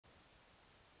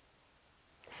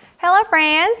Hello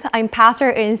friends, I'm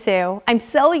Pastor Unsu. I'm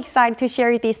so excited to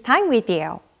share this time with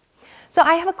you. So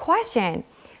I have a question.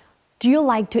 Do you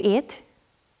like to eat?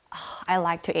 Oh, I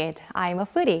like to eat. I'm a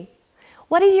foodie.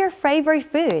 What is your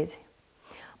favorite food?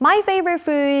 My favorite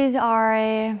foods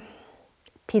are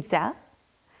pizza,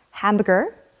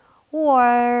 hamburger,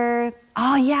 or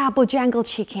Bojangles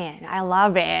chicken. I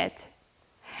love it.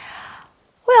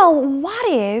 Well, what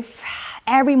if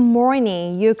every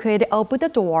morning you could open the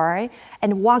door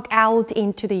and walk out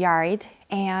into the yard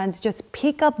and just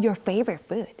pick up your favorite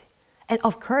food? And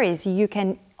of course, you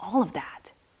can all of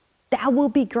that. That will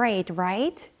be great,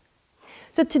 right?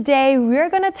 So today we're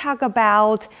going to talk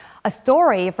about a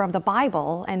story from the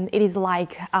Bible, and it is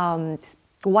like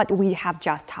what we have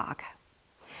just talked.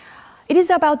 It is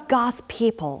about God's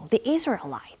people, the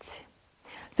Israelites.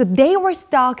 So they were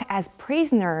stuck as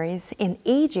prisoners in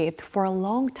Egypt for a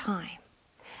long time.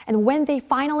 And when they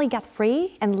finally got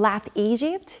free and left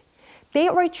Egypt, they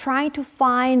were trying to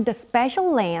find the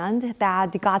special land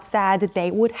that God said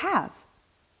they would have.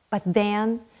 But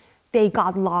then they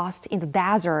got lost in the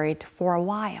desert for a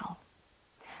while.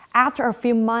 After a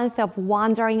few months of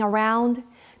wandering around,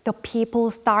 the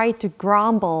people started to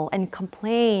grumble and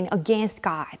complain against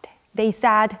God. They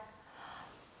said,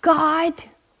 "God,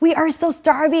 we are so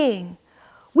starving.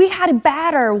 We had it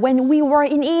better when we were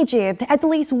in Egypt. At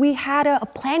least we had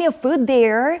plenty of food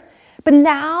there. But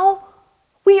now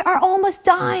we are almost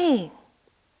dying."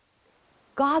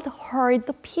 God heard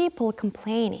the people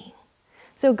complaining.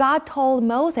 So God told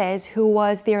Moses, who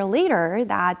was their leader,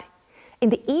 that in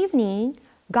the evening,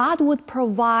 God would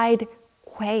provide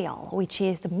quail, which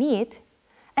is the meat.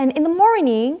 And in the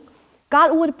morning,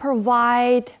 God would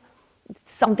provide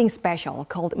something special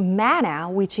called manna,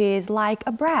 which is like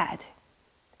a bread.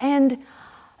 And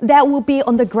that will be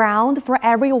on the ground for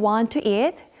everyone to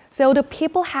eat. So the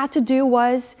people had to do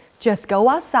was just go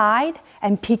outside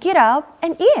and pick it up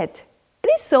and eat. It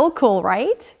is so cool,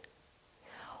 right?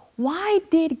 Why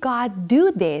did God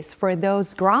do this for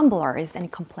those grumblers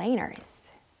and complainers?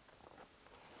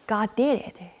 God did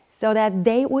it so that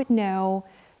they would know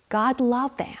God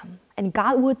loved them and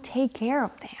God would take care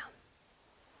of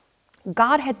them.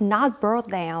 God had not brought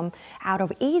them out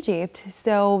of Egypt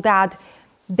so that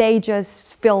they just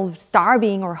feel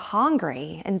starving or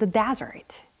hungry in the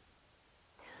desert.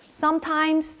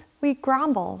 Sometimes we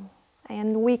grumble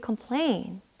and we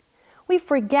complain. We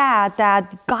forget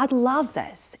that God loves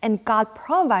us and God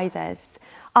provides us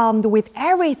with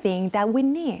everything that we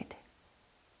need.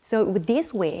 So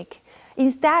this week,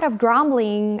 instead of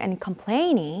grumbling and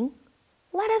complaining,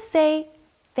 let us say,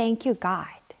 "Thank you,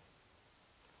 God."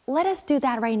 Let us do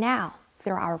that right now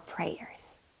through our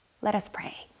prayers. Let us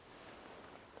pray.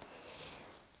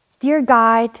 Dear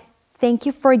God, thank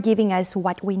you for giving us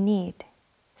what we need.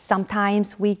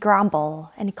 Sometimes we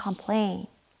grumble and complain.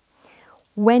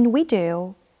 When we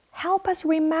do, help us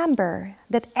remember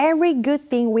that every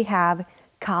good thing we have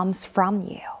comes from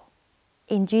you.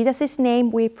 In Jesus'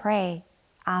 name we pray.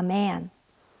 Amen.